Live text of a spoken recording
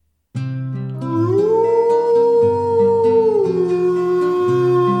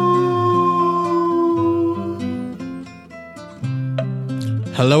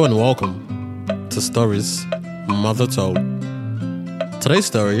Hello and welcome to Stories Mother Told. Today's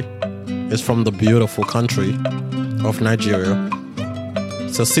story is from the beautiful country of Nigeria.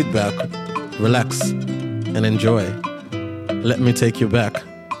 So sit back, relax, and enjoy. Let me take you back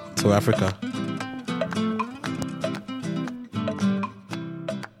to Africa.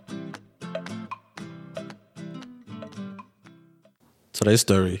 Today's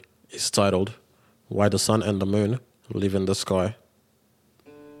story is titled, Why the Sun and the Moon Live in the Sky.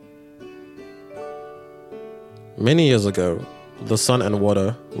 Many years ago, the sun and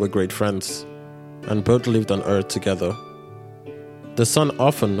water were great friends, and both lived on earth together. The sun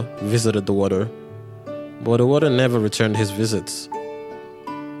often visited the water, but the water never returned his visits.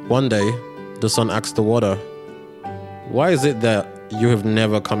 One day, the sun asked the water, "Why is it that you have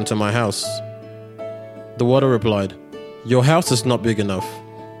never come to my house?" The water replied, "Your house is not big enough.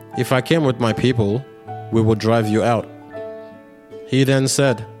 If I came with my people, we would drive you out." He then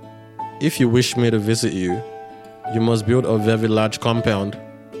said, "If you wish me to visit you, you must build a very large compound.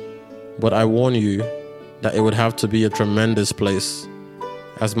 But I warn you that it would have to be a tremendous place,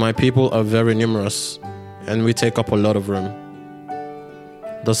 as my people are very numerous and we take up a lot of room."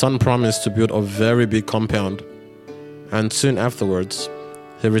 The sun promised to build a very big compound, and soon afterwards,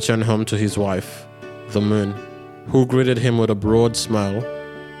 he returned home to his wife, the moon, who greeted him with a broad smile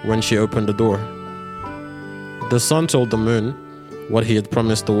when she opened the door. The sun told the moon what he had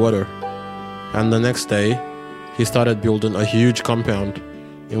promised the water, and the next day, he started building a huge compound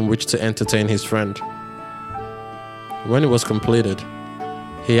in which to entertain his friend. When it was completed,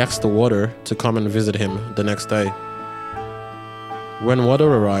 he asked the water to come and visit him the next day. When water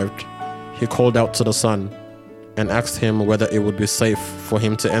arrived, he called out to the sun and asked him whether it would be safe for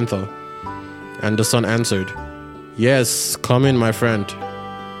him to enter. And the sun answered, "Yes, come in, my friend."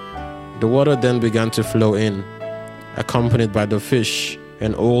 The water then began to flow in, accompanied by the fish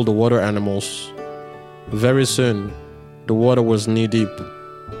and all the water animals. Very soon, the water was knee-deep,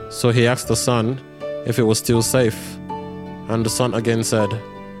 so he asked the sun if it was still safe, and the sun again said,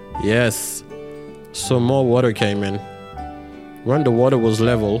 "Yes." So more water came in. When the water was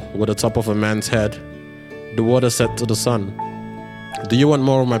level with the top of a man's head, the water said to the sun, "Do you want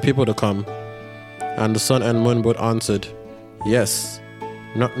more of my people to come?" And the sun and moon both answered, "Yes,"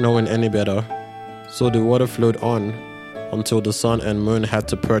 not knowing any better. So the water flowed on until the sun and moon had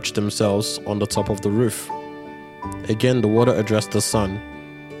to perch themselves on the top of the roof. Again the water addressed the sun,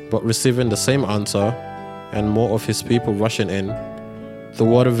 but receiving the same answer and more of his people rushing in, the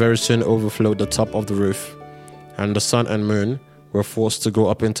water very soon overflowed the top of the roof, and the sun and moon were forced to go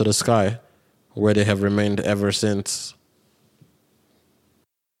up into the sky, where they have remained ever since.